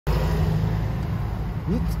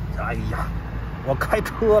你，哎呀，我开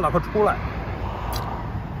车了，快出来！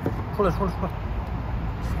出来！臭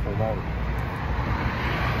包子！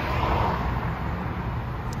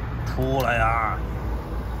出来呀！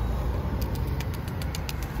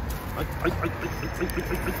哎！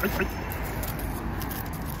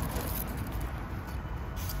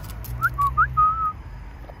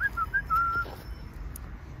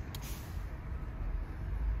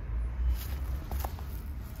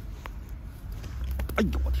哎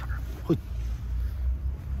呦我天！嘿，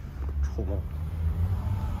臭猫！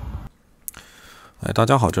哎，大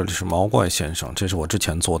家好，这里是毛怪先生，这是我之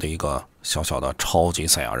前做的一个小小的超级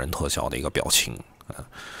赛亚人特效的一个表情。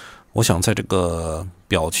我想在这个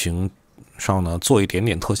表情上呢做一点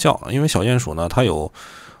点特效，因为小鼹鼠呢它有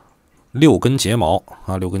6根睫毛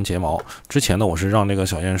啊，6根睫毛。之前呢我是让这个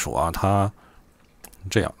小鼹鼠啊它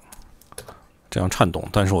这样颤动，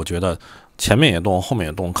但是我觉得前面也动，后面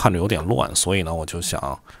也动，看着有点乱，所以呢我就想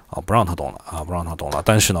啊不让它动了。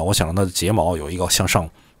但是呢，我想让它的睫毛有一个向上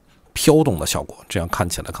飘动的效果，这样看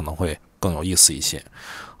起来可能会更有意思一些。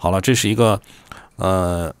好了，这是一个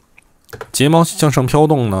睫毛向上飘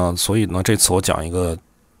动呢，所以呢这次我讲一个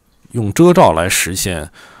用遮罩来实现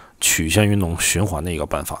曲线运动循环的一个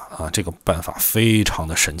办法啊，这个办法非常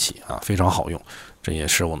的神奇啊，非常好用，这也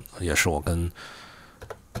是我跟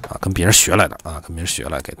别人学来的啊，跟别人学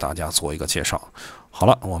来给大家做一个介绍。好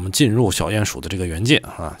了，我们进入小鼹鼠的这个原件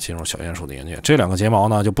啊，进入小鼹鼠的原件。这2个睫毛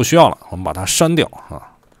呢就不需要了，我们把它删掉啊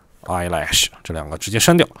 ，eyelash 这2个直接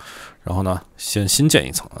删掉。然后呢，先新建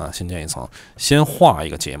一层啊，先画一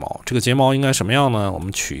个睫毛。这个睫毛应该什么样呢？我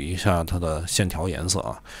们取一下它的线条颜色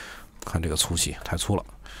啊，看这个粗细太粗了，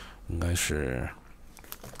应该是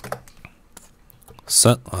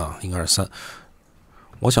3啊，应该是3。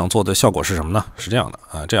我想做的效果是什么呢？是这样的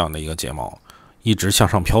啊，这样的一个睫毛一直向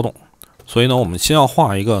上飘动，所以呢，我们先要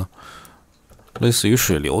画一个类似于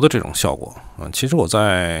水流的这种效果啊。其实我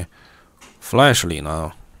在 Flash 里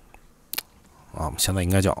呢，我们现在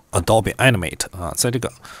应该叫 Adobe Animate 啊，在这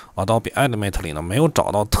个 Adobe Animate 里呢，没有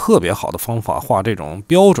找到特别好的方法画这种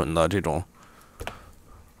标准的这种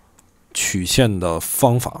曲线的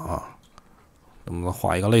方法啊。我们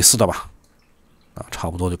画一个类似的吧，啊，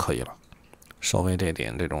差不多就可以了。稍微这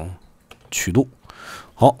点这种曲度，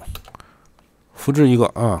好，复制一个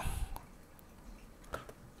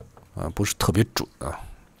不是特别准啊，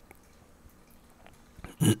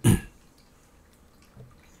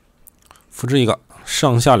复制一个，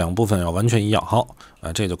上下2部分要完全一样，好，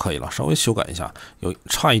这就可以了。稍微修改一下，有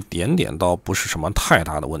差一点点，倒不是什么太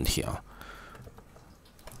大的问题啊。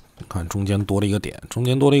看中间多了一个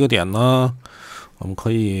点，呢。我们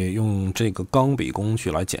可以用这个钢笔工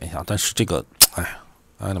具来剪一下，但是这个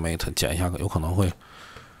Animate 剪一下有可能会，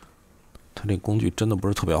它这个工具真的不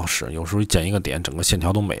是特别好使，有时候剪一个点，整个线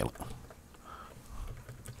条都没了。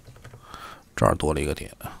这儿多了一个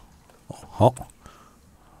点，好，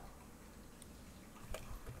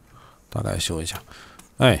大概修一下，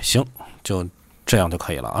行，就这样就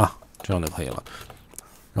可以了啊，然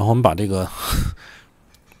后我们把这个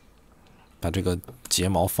睫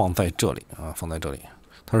毛放在这里啊，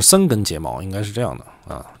它是3根睫毛，应该是这样的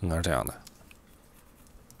啊，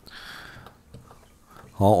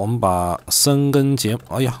好，我们把3根睫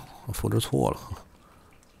毛，哎呀，我复制错了，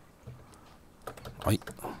哎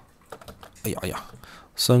呀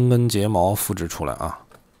，3根睫毛复制出来啊。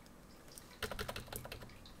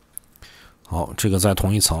好，这个在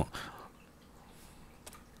同一层。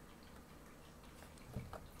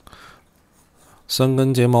3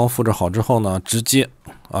根睫毛复制好之后呢，直接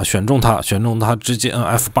选中它，直接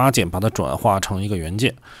按 F8键把它转化成一个原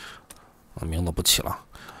件，名字不起了，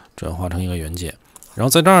转化成一个原件。然后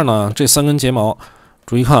在这儿呢，这3根睫毛，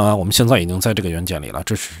注意看啊，我们现在已经在这个原件里了，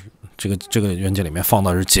这是这个原件里面放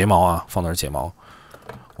的是睫毛啊，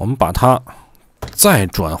我们把它再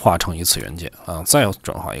转化成一次原件啊，再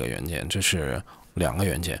转化一个原件，这是2个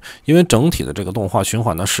原件，因为整体的这个动画循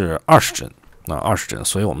环呢是20帧，20帧，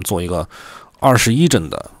所以我们做一个21帧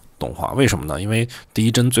的动画，为什么呢？因为第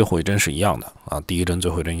1帧最后1帧是一样的啊，最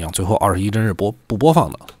后21帧是不播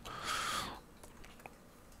放的。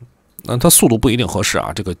那它速度不一定合适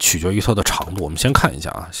啊，这个取决于它的长度。我们先看一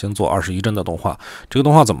下啊，先做21帧的动画。这个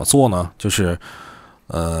动画怎么做呢？就是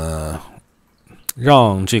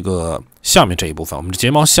让这个下面这一部分，我们的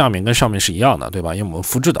睫毛下面跟上面是一样的，对吧？因为我们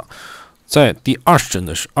复制的，在第21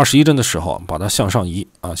帧的时候，把它向上移，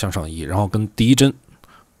然后跟第1帧。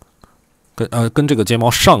跟这个睫毛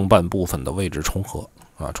上半部分的位置重合，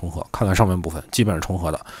看看上半部分基本是重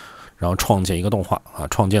合的，然后创建一个动画啊，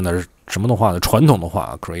创建的是什么动画呢？传统动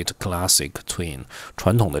画 ，Create Classic Twin，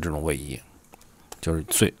 传统的这种位移，就是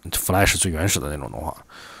Flash 最原始的那种动画，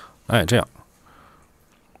这样，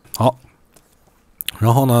好，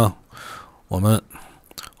然后呢，我们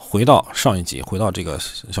回到上一集，回到这个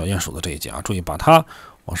小鼹鼠的这一集啊，注意把它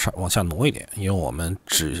往下挪一点，因为我们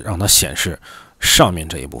只让它显示上面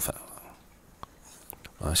这一部分。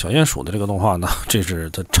小鼹鼠的这个动画呢，这是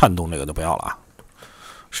它颤动这个就不要了啊。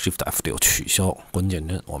Shift F6 取消关键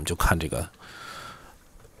帧，我们就看这个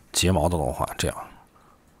睫毛的动画，这样，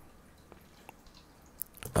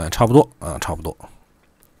差不多啊，差不多。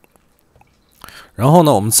然后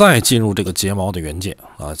呢，我们再进入这个睫毛的元件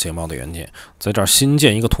啊，睫毛的元件，在这儿新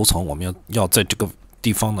建一个图层，我们要在这个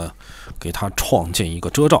地方呢，给它创建一个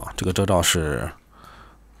遮罩，这个遮罩是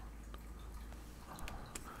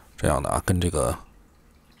这样的啊，跟这个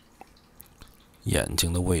眼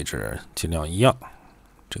睛的位置尽量一样，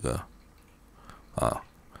这个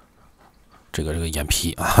眼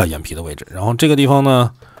皮啊，眼皮的位置，然后这个地方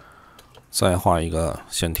呢，再画一个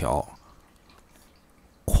线条，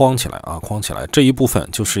框起来啊，框起来，这一部分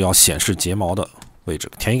就是要显示睫毛的位置，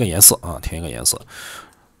填一个颜色啊，填一个颜色，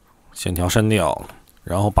线条删掉，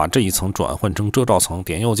然后把这一层转换成遮罩层，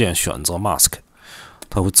点右键选择 Mask，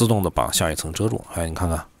 它会自动的把下一层遮住。哎，你看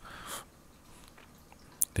看。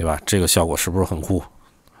对吧？这个效果是不是很酷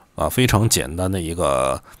啊？非常简单的一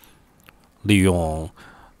个利用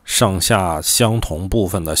上下相同部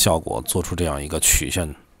分的效果，做出这样一个曲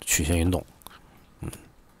线运动。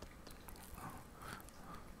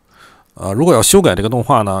如果要修改这个动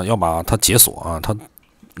画呢，要把它解锁啊，它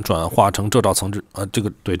转化成遮罩层这个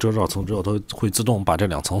对遮罩层之后，它会自动把这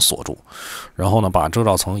两层锁住，然后呢，把遮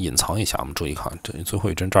罩层隐藏一下。我们注意看，这最后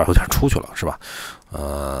一帧这儿有点出去了，是吧？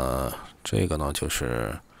这个呢，就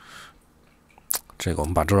是这个我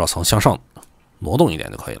们把遮罩层向上挪动一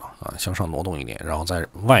点就可以了啊，向上挪动一点，然后在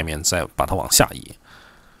外面再把它往下移。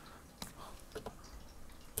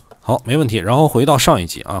好，没问题。然后回到上一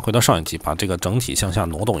集啊，回到上一集，把这个整体向下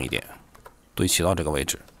挪动一点，对齐到这个位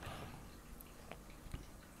置。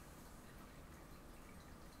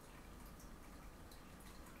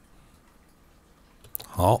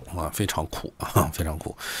好啊，非常酷啊，非常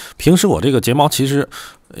酷。平时我这个睫毛其实，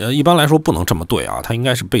一般来说不能这么对啊，它应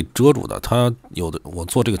该是被遮住的。它有的我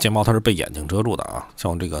做这个睫毛，它是被眼睛遮住的啊，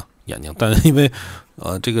像这个眼睛。但因为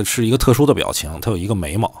这个是一个特殊的表情，它有一个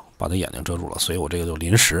眉毛把它眼睛遮住了，所以我这个就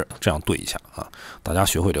临时这样对一下啊。大家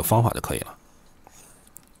学会这个方法就可以了。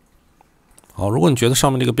好，如果你觉得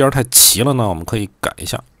上面这个边太齐了呢，我们可以改一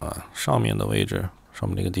下啊，上面的位置，上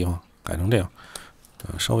面这个地方改成这样，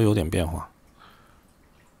稍微有点变化。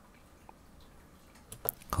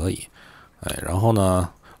可以，然后呢，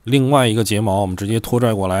另外一个睫毛我们直接拖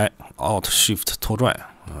拽过来 ，Alt Shift 拖拽，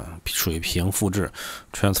水平复制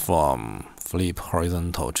 ，Transform Flip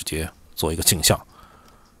Horizontal 直接做一个镜像，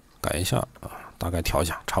改一下啊，大概调一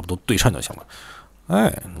下，差不多对称就行了。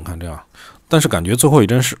哎，你看这样，但是感觉最后一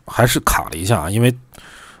帧还是卡了一下，因为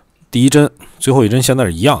第一帧最后一帧现在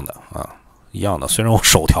是一样的啊，一样的。虽然我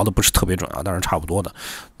手调的不是特别准啊，但是差不多的。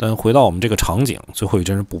但回到我们这个场景，最后一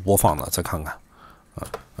帧是不播放的，再看看。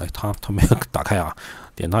它没有打开啊，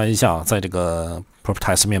点它一下，在这个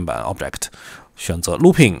Properties 面板 Object 选择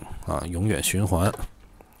Looping 啊，永远循环，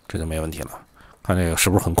这就没问题了。看这个是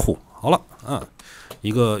不是很酷？好了，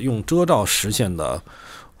一个用遮罩实现的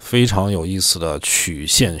非常有意思的曲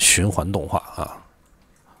线循环动画啊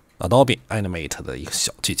 ，Adobe Animate 的一个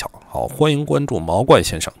小技巧。好，欢迎关注毛怪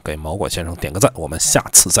先生，给毛怪先生点个赞，我们下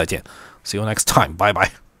次再见 ，See you next time， 拜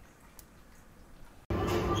拜。